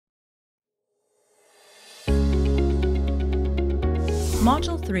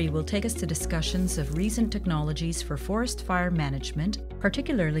Module 3 will take us to discussions of recent technologies for forest fire management,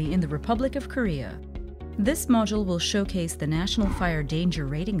 particularly in the Republic of Korea. This module will showcase the National Fire Danger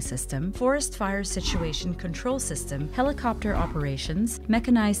Rating System, Forest Fire Situation Control System, helicopter operations,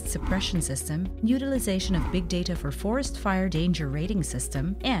 mechanized suppression system, utilization of big data for Forest Fire Danger Rating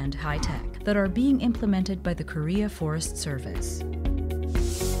System, and high-tech that are being implemented by the Korea Forest Service.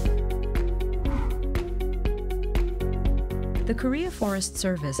 The Korea Forest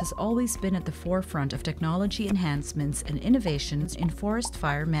Service has always been at the forefront of technology enhancements and innovations in forest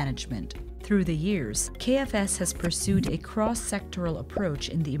fire management. Through the years, KFS has pursued a cross-sectoral approach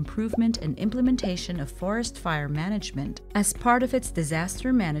in the improvement and implementation of forest fire management as part of its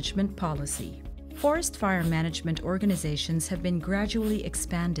disaster management policy. Forest fire management organizations have been gradually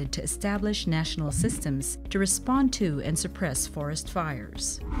expanded to establish national systems to respond to and suppress forest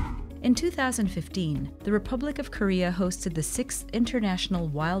fires. In 2015, the Republic of Korea hosted the 6th International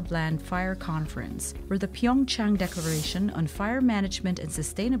Wildland Fire Conference, where the Pyeongchang Declaration on Fire Management and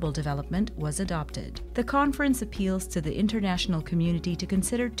Sustainable Development was adopted. The conference appeals to the international community to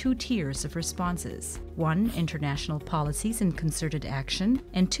consider 2 tiers of responses: 1, international policies and concerted action,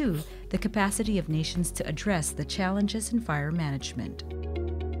 and 2, the capacity of nations to address the challenges in fire management.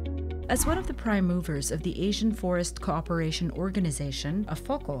 As one of the prime movers of the Asian Forest Cooperation Organization,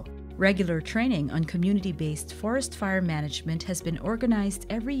 AFOCO, regular training on community-based forest fire management has been organized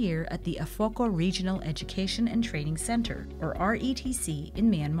every year at the AFOCO Regional Education and Training Center, or RETC, in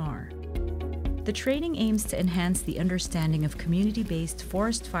Myanmar. The training aims to enhance the understanding of community-based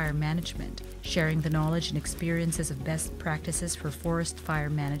forest fire management, sharing the knowledge and experiences of best practices for forest fire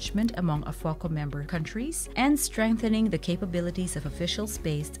management among AFOCO member countries, and strengthening the capabilities of officials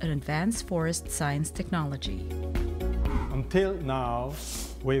based on advanced forest science technology. Until now,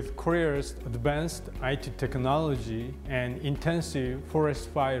 with Korea's advanced IT technology and intensive forest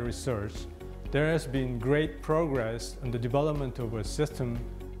fire research, there has been great progress in the development of a system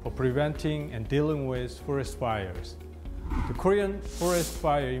for preventing and dealing with forest fires. The Korean Forest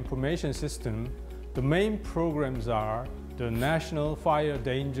Fire Information System, the main programs are the National Fire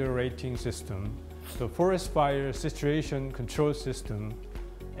Danger Rating System, the Forest Fire Situation Control System,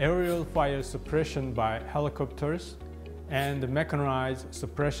 aerial fire suppression by helicopters, and the mechanized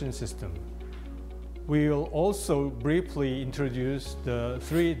suppression system. We will also briefly introduce the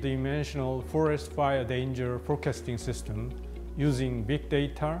 3-dimensional forest fire danger forecasting system using big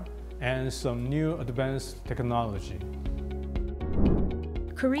data and some new advanced technology.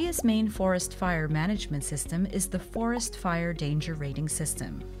 Korea's main forest fire management system is the Forest Fire Danger Rating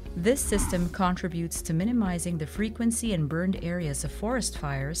System. This system contributes to minimizing the frequency and burned areas of forest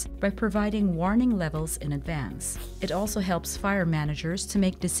fires by providing warning levels in advance. It also helps fire managers to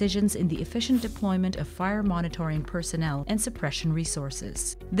make decisions in the efficient deployment of fire monitoring personnel and suppression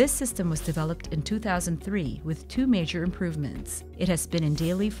resources. This system was developed in 2003 with 2 major improvements. It has been in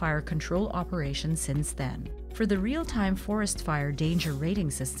daily fire control operations since then. For the real-time forest fire danger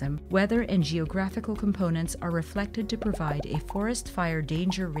rating system, weather and geographical components are reflected to provide a forest fire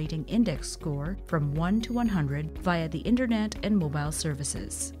danger rating index score from 1 to 100 via the internet and mobile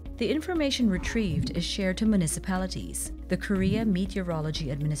services. The information retrieved is shared to municipalities, the Korea Meteorology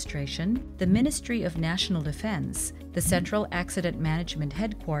Administration, the Ministry of National Defense, the Central Accident Management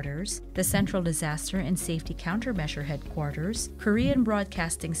Headquarters, the Central Disaster and Safety Countermeasure Headquarters, Korean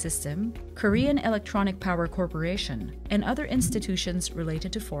Broadcasting System, Korean Electronic Power Corporation, and other institutions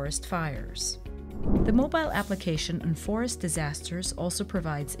related to forest fires. The mobile application on forest disasters also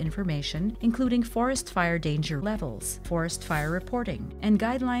provides information, including forest fire danger levels, forest fire reporting, and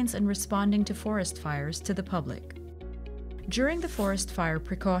guidelines on responding to forest fires to the public. During the forest fire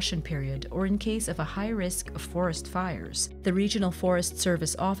precaution period, or in case of a high risk of forest fires, the Regional Forest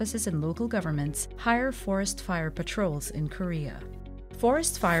Service offices and local governments hire forest fire patrols in Korea.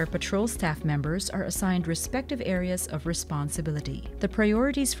 Forest Fire Patrol staff members are assigned respective areas of responsibility. The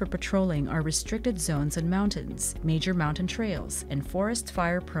priorities for patrolling are restricted zones and mountains, major mountain trails, and forest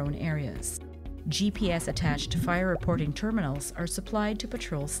fire-prone areas. GPS-attached fire reporting terminals are supplied to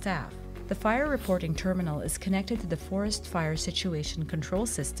patrol staff. The fire reporting terminal is connected to the Forest Fire Situation Control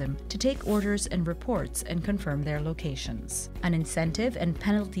System to take orders and reports and confirm their locations. An incentive and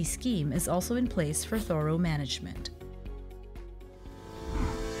penalty scheme is also in place for thorough management.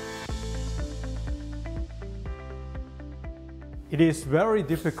 It is very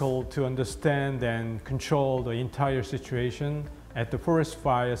difficult to understand and control the entire situation at the forest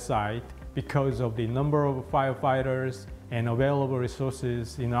fire site because of the number of firefighters and available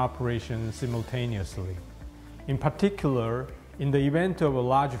resources in operation simultaneously. In particular, in the event of a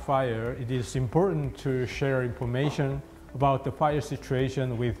large fire, it is important to share information about the fire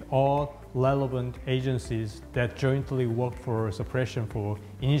situation with all relevant agencies that jointly work for suppression for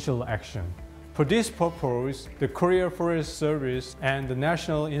initial action. For this purpose, the Korea Forest Service and the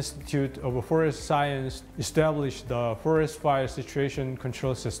National Institute of Forest Science established the Forest Fire Situation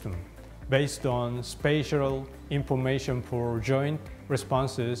Control System based on spatial information for joint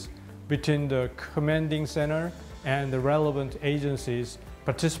responses between the commanding center and the relevant agencies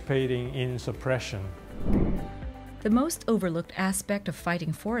participating in suppression. The most overlooked aspect of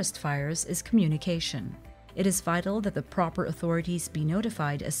fighting forest fires is communication. It is vital that the proper authorities be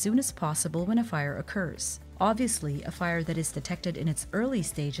notified as soon as possible when a fire occurs. Obviously, a fire that is detected in its early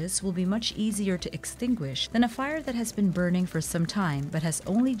stages will be much easier to extinguish than a fire that has been burning for some time but has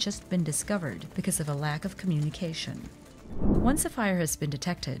only just been discovered because of a lack of communication. Once a fire has been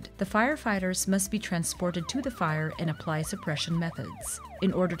detected, the firefighters must be transported to the fire and apply suppression methods.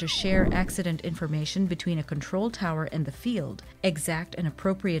 In order to share accident information between a control tower and the field, exact and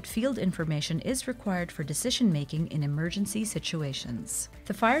appropriate field information is required for decision-making in emergency situations.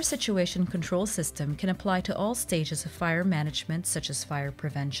 The Fire Situation Control System can apply to all stages of fire management such as fire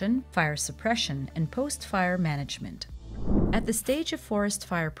prevention, fire suppression, and post-fire management. At the stage of forest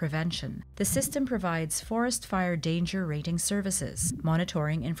fire prevention, the system provides forest fire danger rating services,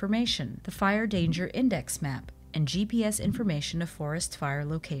 monitoring information, the fire danger index map, and GPS information of forest fire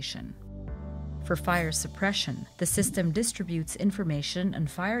location. For fire suppression, the system distributes information on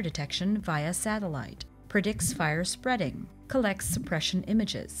fire detection via satellite, predicts fire spreading, collects suppression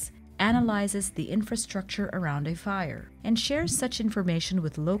images, analyzes the infrastructure around a fire, and shares such information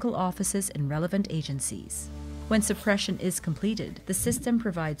with local offices and relevant agencies. When suppression is completed, the system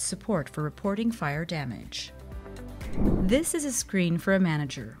provides support for reporting fire damage. This is a screen for a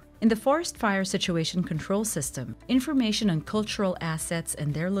manager. In the Forest Fire Situation Control System, information on cultural assets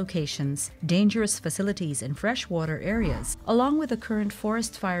and their locations, dangerous facilities and freshwater areas, along with the current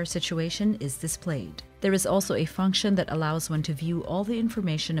forest fire situation is displayed. There is also a function that allows one to view all the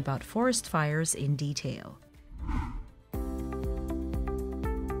information about forest fires in detail.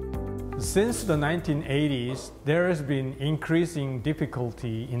 Since the 1980s, there has been increasing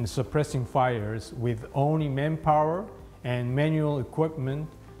difficulty in suppressing fires with only manpower and manual equipment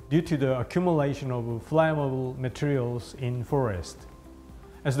due to the accumulation of flammable materials in forest.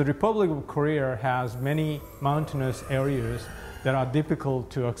 As the Republic of Korea has many mountainous areas that are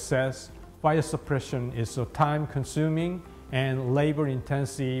difficult to access, fire suppression is a time-consuming and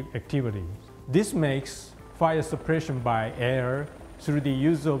labor-intensive activity. This makes fire suppression by air through the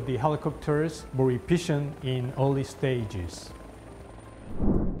use of the helicopters more efficient in early stages.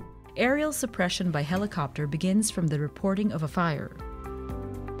 Aerial suppression by helicopter begins from the reporting of a fire.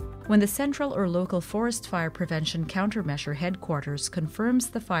 When the Central or Local Forest Fire Prevention Countermeasure Headquarters confirms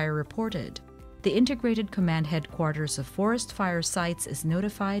the fire reported, the Integrated Command Headquarters of Forest Fire Sites is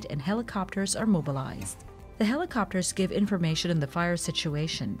notified and helicopters are mobilized. The helicopters give information on the fire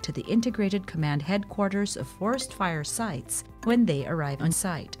situation to the Integrated Command Headquarters of Forest Fire Sites when they arrive on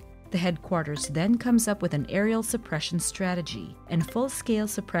site. The headquarters then comes up with an aerial suppression strategy, and full-scale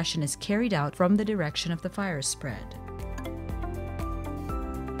suppression is carried out from the direction of the fire spread.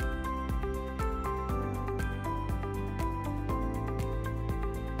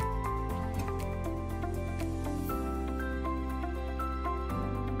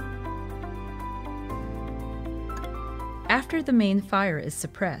 After the main fire is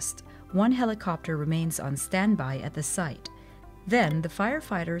suppressed, one helicopter remains on standby at the site. Then the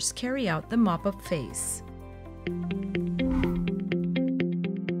firefighters carry out the mop-up phase.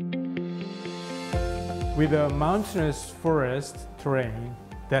 With a mountainous forest terrain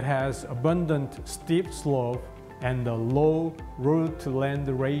that has abundant steep slope and a low road-to-land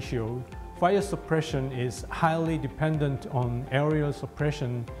ratio, fire suppression is highly dependent on aerial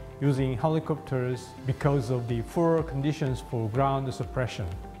suppression using helicopters because of the poor conditions for ground suppression.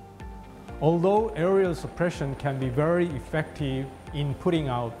 Although aerial suppression can be very effective in putting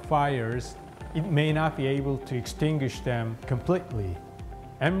out fires, it may not be able to extinguish them completely.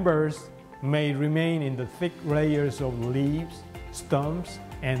 Embers may remain in the thick layers of leaves, stumps,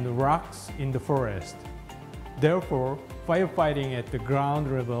 and rocks in the forest. Therefore, firefighting at the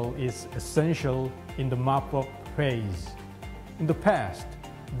ground level is essential in the mop-up phase. In the past,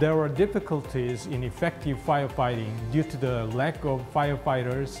 there were difficulties in effective firefighting due to the lack of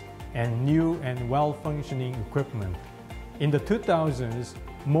firefighters and new and well-functioning equipment. In the 2000s,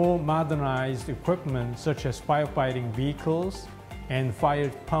 more modernized equipment such as firefighting vehicles and fire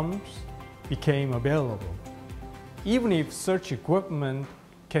pumps became available. Even if such equipment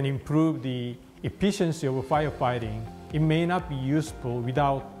can improve the efficiency of firefighting, it may not be useful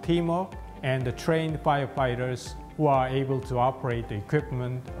without teamwork and the trained firefighters who are able to operate the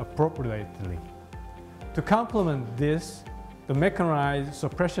equipment appropriately. To complement this, the mechanized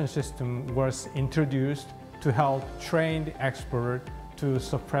suppression system was introduced to help trained experts to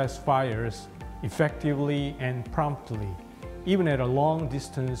suppress fires effectively and promptly, even at a long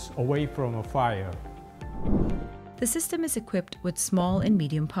distance away from a fire. The system is equipped with small and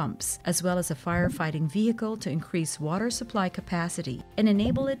medium pumps, as well as a firefighting vehicle to increase water supply capacity and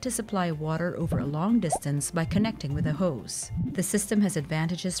enable it to supply water over a long distance by connecting with a hose. The system has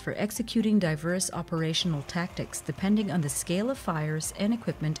advantages for executing diverse operational tactics depending on the scale of fires and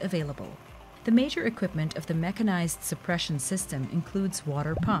equipment available. The major equipment of the mechanized suppression system includes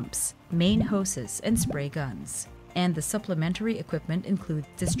water pumps, main hoses, and spray guns. And the supplementary equipment includes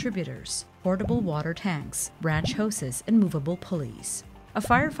distributors, portable water tanks, branch hoses, and movable pulleys. A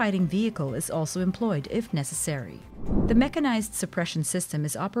firefighting vehicle is also employed if necessary. The mechanized suppression system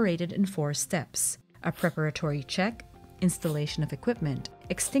is operated in 4 steps: a preparatory check, installation of equipment,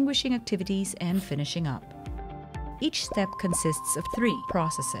 extinguishing activities, and finishing up. Each step consists of 3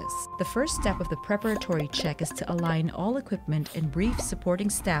 processes. The first step of the preparatory check is to align all equipment and brief supporting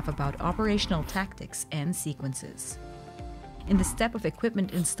staff about operational tactics and sequences. In the step of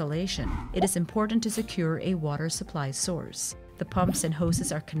equipment installation, it is important to secure a water supply source. The pumps and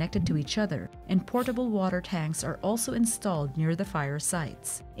hoses are connected to each other, and portable water tanks are also installed near the fire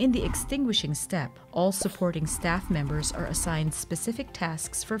sites. In the extinguishing step, all supporting staff members are assigned specific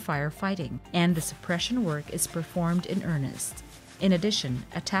tasks for firefighting, and the suppression work is performed in earnest. In addition,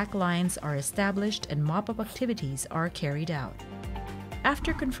 attack lines are established and mop-up activities are carried out.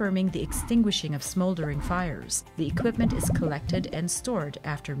 After confirming the extinguishing of smoldering fires, the equipment is collected and stored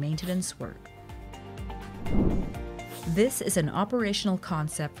after maintenance work. This is an operational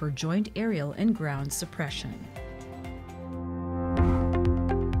concept for joint aerial and ground suppression.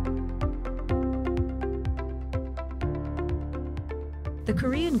 The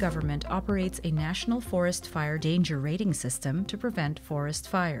Korean government operates a national forest fire danger rating system to prevent forest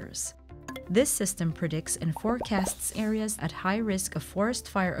fires. This system predicts and forecasts areas at high risk of forest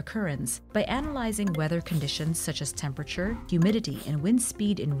fire occurrence by analyzing weather conditions such as temperature, humidity, and wind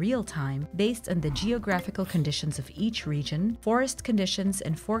speed in real time based on the geographical conditions of each region, forest conditions,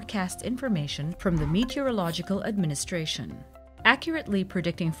 and forecast information from the Meteorological Administration. Accurately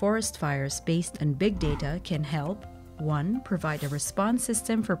predicting forest fires based on big data can help 1. Provide a response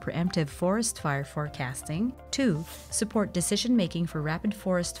system for preemptive forest fire forecasting. 2. Support decision-making for rapid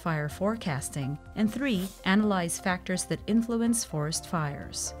forest fire forecasting. And 3. Analyze factors that influence forest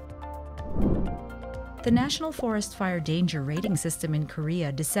fires. The National Forest Fire Danger Rating System in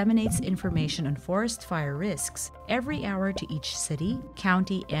Korea disseminates information on forest fire risks every hour to each city,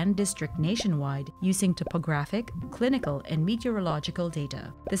 county, and district nationwide using topographic, clinical, and meteorological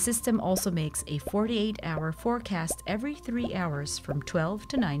data. The system also makes a 48-hour forecast every 3 hours from 12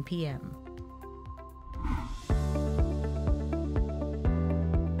 to 9 p.m.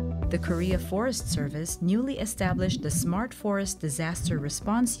 The Korea Forest Service newly established the Smart Forest Disaster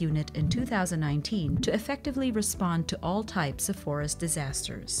Response Unit in 2019 to effectively respond to all types of forest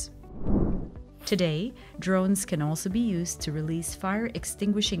disasters. Today, drones can also be used to release fire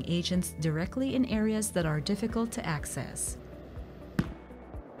extinguishing agents directly in areas that are difficult to access.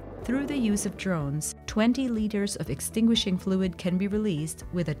 Through the use of drones, 20 liters of extinguishing fluid can be released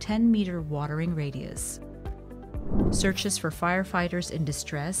with a 10-meter watering radius. Searches for firefighters in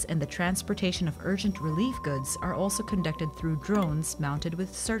distress and the transportation of urgent relief goods are also conducted through drones mounted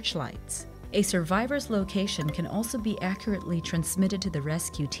with searchlights. A survivor's location can also be accurately transmitted to the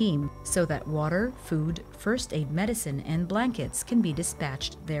rescue team so that water, food, first aid medicine, and blankets can be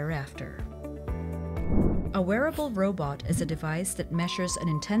dispatched thereafter. A wearable robot is a device that measures an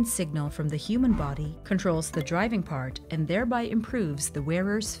intense signal from the human body, controls the driving part, and thereby improves the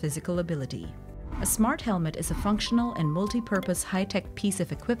wearer's physical ability. A smart helmet is a functional and multi-purpose high-tech piece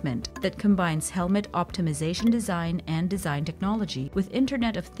of equipment that combines helmet optimization design and design technology with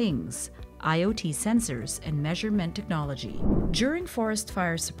Internet of Things, IoT sensors, and measurement technology. During forest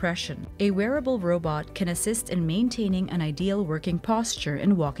fire suppression, a wearable robot can assist in maintaining an ideal working posture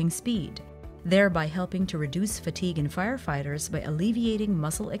and walking speed, thereby helping to reduce fatigue in firefighters by alleviating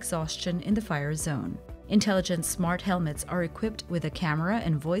muscle exhaustion in the fire zone. Intelligent smart helmets are equipped with a camera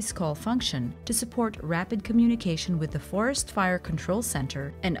and voice call function to support rapid communication with the Forest Fire Control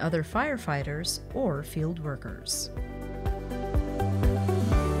Center and other firefighters or field workers.